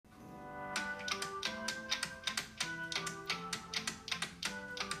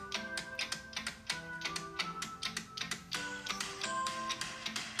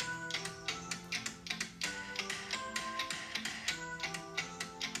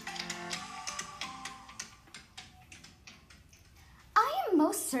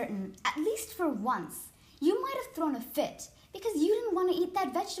most certain, at least for once, you might have thrown a fit because you didn't want to eat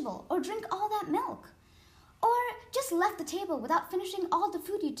that vegetable or drink all that milk. Or just left the table without finishing all the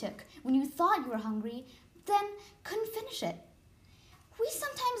food you took when you thought you were hungry, then couldn't finish it. We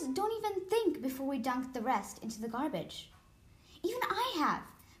sometimes don't even think before we dunk the rest into the garbage. Even I have,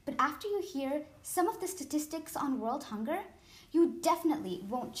 but after you hear some of the statistics on world hunger, you definitely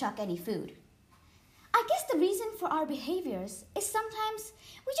won't chuck any food. I guess the reason for our behaviors is sometimes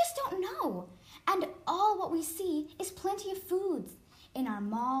we just don't know, and all what we see is plenty of foods in our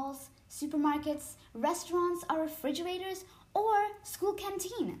malls, supermarkets, restaurants, our refrigerators, or school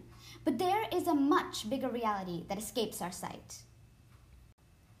canteen. But there is a much bigger reality that escapes our sight.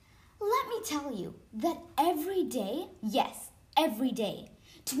 Let me tell you that every day, yes, every day,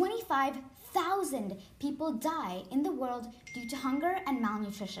 25,000 people die in the world due to hunger and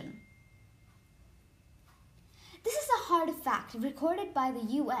malnutrition. This is a hard fact recorded by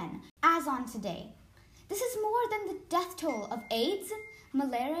the UN as on today. This is more than the death toll of AIDS,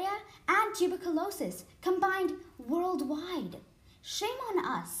 malaria, and tuberculosis combined worldwide. Shame on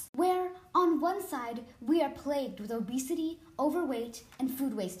us, where on one side we are plagued with obesity, overweight, and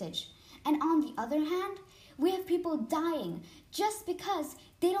food wastage, and on the other hand, we have people dying just because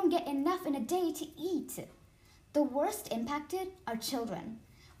they don't get enough in a day to eat. The worst impacted are children.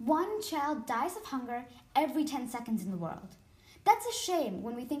 One child dies of hunger every 10 seconds in the world. That's a shame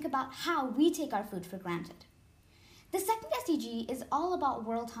when we think about how we take our food for granted. The second SDG is all about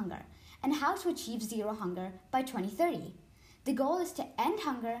world hunger and how to achieve zero hunger by 2030. The goal is to end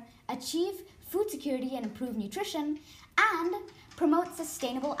hunger, achieve food security and improve nutrition, and promote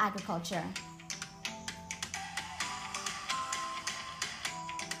sustainable agriculture.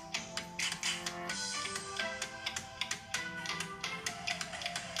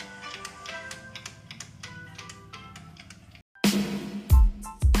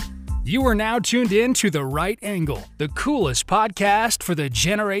 You are now tuned in to The Right Angle, the coolest podcast for the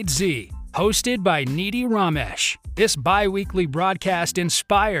Generate Z, hosted by Nidhi Ramesh. This bi-weekly broadcast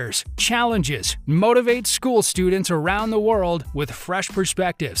inspires, challenges, motivates school students around the world with fresh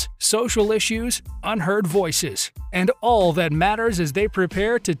perspectives, social issues, unheard voices, and all that matters as they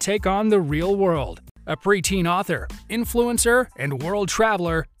prepare to take on the real world. A preteen author, influencer, and world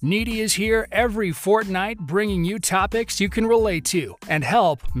traveler, Nidhi is here every fortnight bringing you topics you can relate to and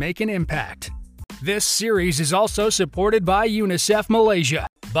help make an impact. This series is also supported by UNICEF Malaysia.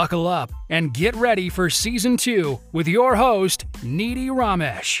 Buckle up and get ready for Season 2 with your host, Nidhi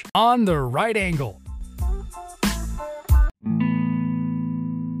Ramesh, on The Right Angle.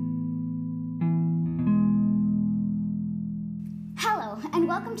 Hello, and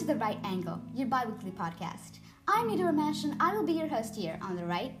welcome to The Right Angle, your bi-weekly podcast. I'm Nidhi Ramesh, and I will be your host here on The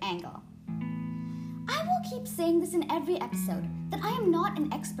Right Angle. I will keep saying this in every episode, that I am not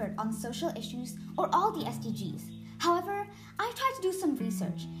an expert on social issues or all the SDGs. However, I try to do some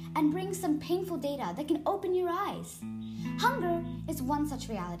research and bring some painful data that can open your eyes. Hunger is one such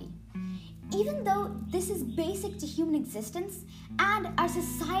reality. Even though this is basic to human existence and our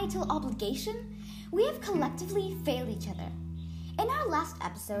societal obligation, we have collectively failed each other. In our last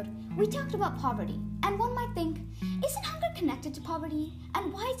episode, we talked about poverty, and one might think, isn't hunger connected to poverty,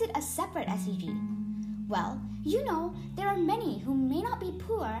 and why is it a separate SDG? Well, you know, there are many who may not be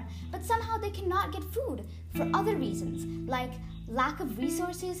poor, but somehow they cannot get food for other reasons, like lack of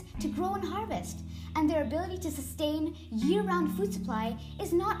resources to grow and harvest, and their ability to sustain year-round food supply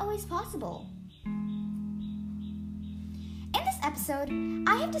is not always possible. In this episode,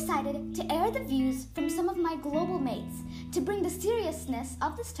 I have decided to air the views from some of my global mates to bring the seriousness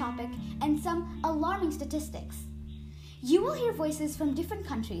of this topic and some alarming statistics. You will hear voices from different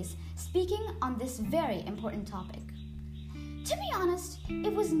countries speaking on this very important topic. To be honest,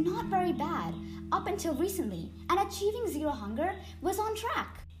 it was not very bad up until recently, and achieving zero hunger was on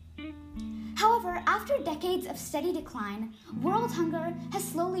track. However, after decades of steady decline, world hunger has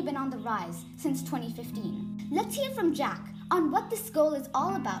slowly been on the rise since 2015. Let's hear from Jack on what this goal is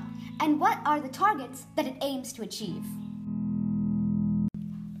all about and what are the targets that it aims to achieve.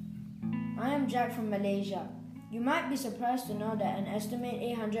 I am Jack from Malaysia. You might be surprised to know that an estimated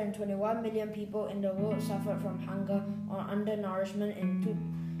 821 million people in the world suffered from hunger or undernourishment in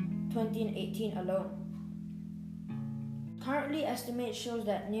 2018 alone. Currently, estimates shows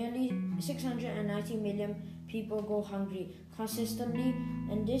that nearly 690 million people go hungry consistently,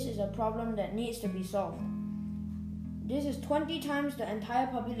 and this is a problem that needs to be solved. This is 20 times the entire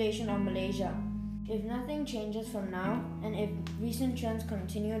population of Malaysia. If nothing changes from now, and if recent trends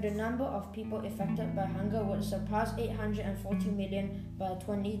continue, the number of people affected by hunger would surpass 840 million by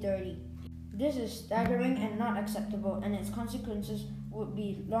 2030. This is staggering and not acceptable, and its consequences would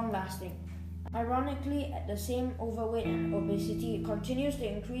be long-lasting. Ironically, the same overweight and obesity continues to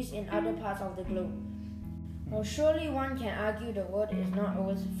increase in other parts of the globe. Well, surely one can argue the world is not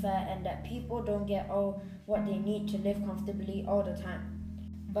always fair and that people don't get all what they need to live comfortably all the time.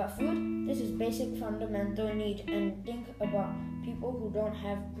 But food, this is basic fundamental need, and think about people who don't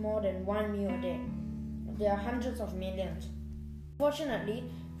have more than one meal a day. There are hundreds of millions. Fortunately,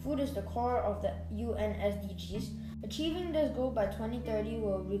 food is the core of the UN SDGs. Achieving this goal by 2030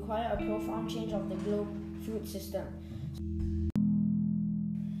 will require a profound change of the global food system.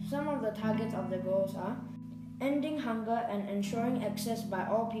 Some of the targets of the goals are ending hunger and ensuring access by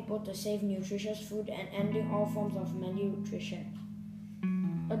all people to safe, nutritious food and ending all forms of malnutrition.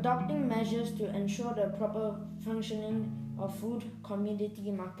 Adopting measures to ensure the proper functioning of food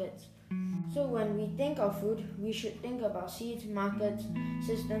commodity markets. So when we think of food, we should think about seeds, markets,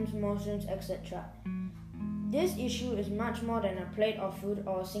 systems, motions, etc. This issue is much more than a plate of food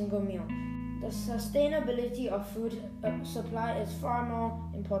or a single meal. The sustainability of food supply is far more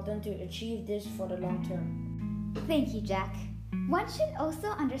important to achieve this for the long term. Thank you, Jack. One should also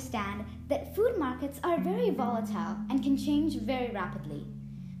understand that food markets are very volatile and can change very rapidly.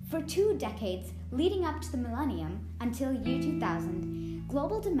 For 2 decades leading up to the millennium until year 2000,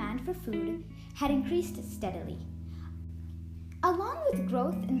 global demand for food had increased steadily. Along with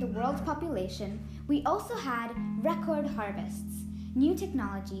growth in the world's population, we also had record harvests, new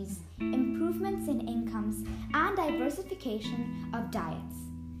technologies, improvements in incomes, and diversification of diets.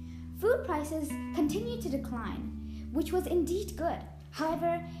 Food prices continued to decline, which was indeed good.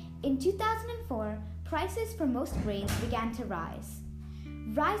 However, in 2004, prices for most grains began to rise.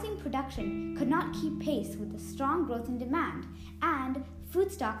 Rising production could not keep pace with the strong growth in demand, and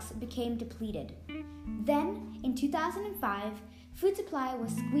food stocks became depleted. Then, in 2005, food supply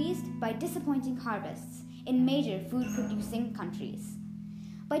was squeezed by disappointing harvests in major food-producing countries.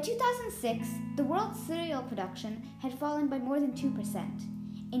 By 2006, the world's cereal production had fallen by more than 2%.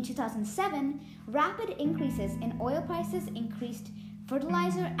 In 2007, rapid increases in oil prices increased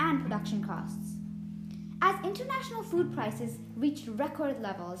fertilizer and production costs. As international food prices reached record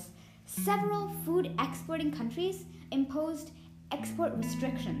levels, several food exporting countries imposed export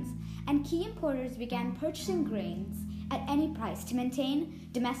restrictions, and key importers began purchasing grains at any price to maintain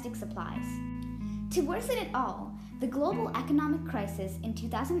domestic supplies. To worsen it all, the global economic crisis in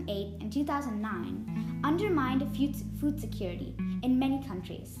 2008 and 2009 undermined food security in many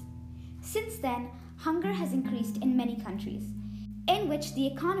countries. Since then, hunger has increased in many countries, in which the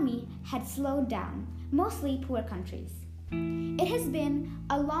economy had slowed down, mostly poor countries. It has been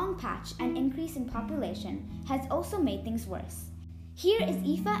a long patch, and increase in population has also made things worse. Here is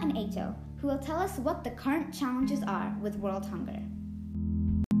Aoife and Ato, who will tell us what the current challenges are with world hunger.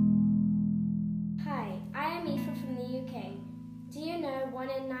 Hi, I am Aoife from the UK. Do you know 1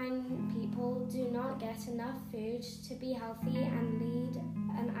 in 9 people do not get enough food to be healthy and lead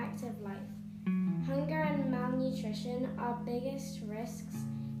an active life? Hunger and malnutrition are biggest risks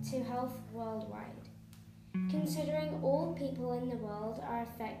to health worldwide. Considering all people in the world are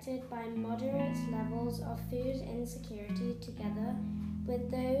affected by moderate levels of food insecurity together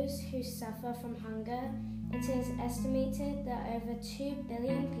with those who suffer from hunger, it is estimated that over 2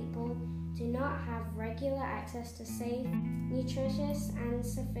 billion people do not have regular access to safe, nutritious and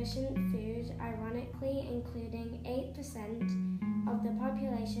sufficient food, ironically including 8% of the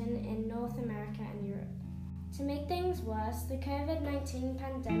population in North America and Europe. To make things worse, the COVID-19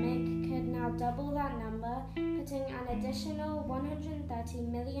 pandemic could now double that number, putting an additional 130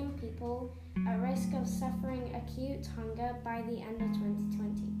 million people at risk of suffering acute hunger by the end of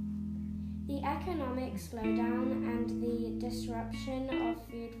 2020. The economic slowdown and the disruption of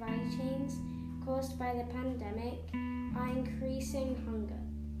food value chains caused by the pandemic are increasing hunger.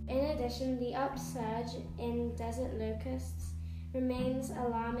 In addition, the upsurge in desert locusts remains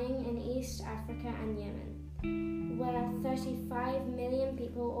alarming in East Africa and Yemen, where 35 million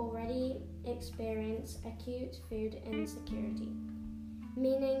people already experience acute food insecurity,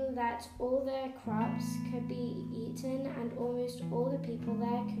 meaning that all their crops could be eaten and almost all the people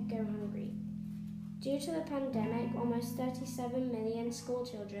there could go hungry. Due to the pandemic, almost 37 million school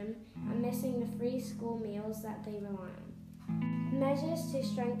children are missing the free school meals that they rely on. Measures to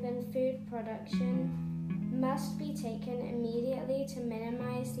strengthen food production must be taken immediately to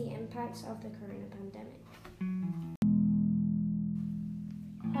minimize the impacts of the corona pandemic.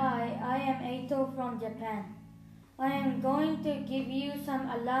 Hi, I am Eito from Japan. I am going to give you some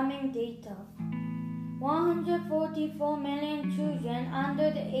alarming data. 144 million children under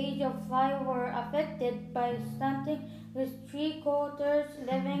the age of 5 were affected by stunting with 3/4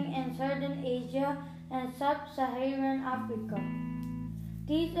 living in Southern Asia and Sub-Saharan Africa.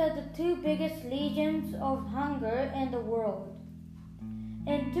 These are the two biggest legions of hunger in the world.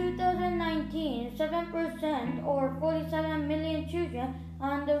 In 2019, 7% or 47 million children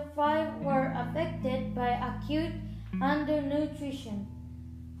under 5 were affected by acute undernutrition,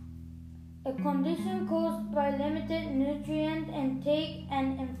 a condition caused by limited nutrient intake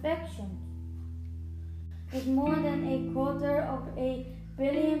and infections. With more than 250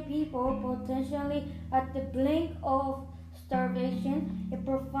 million people potentially at the brink of starvation, a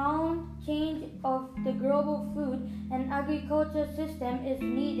profound change of the global food and agriculture system is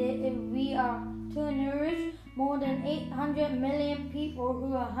needed if we are to nourish more than 800 million people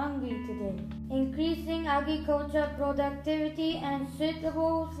who are hungry today. Increasing agriculture productivity and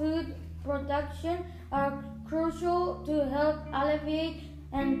suitable food production are crucial to help alleviate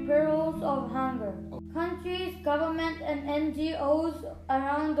the perils of hunger. Countries, governments, and NGOs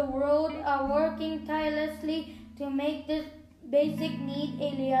around the world are working tirelessly to make this basic need a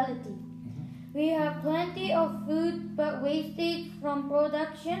reality. We have plenty of food, but wastage from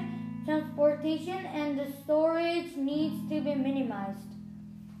production, transportation, and the storage needs to be minimized.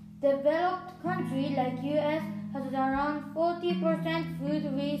 Developed countries like US has around 40% food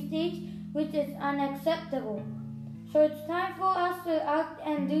wastage, which is unacceptable. So it's time for us to act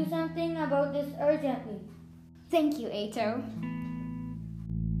and do something about this urgently. Thank you, Ato.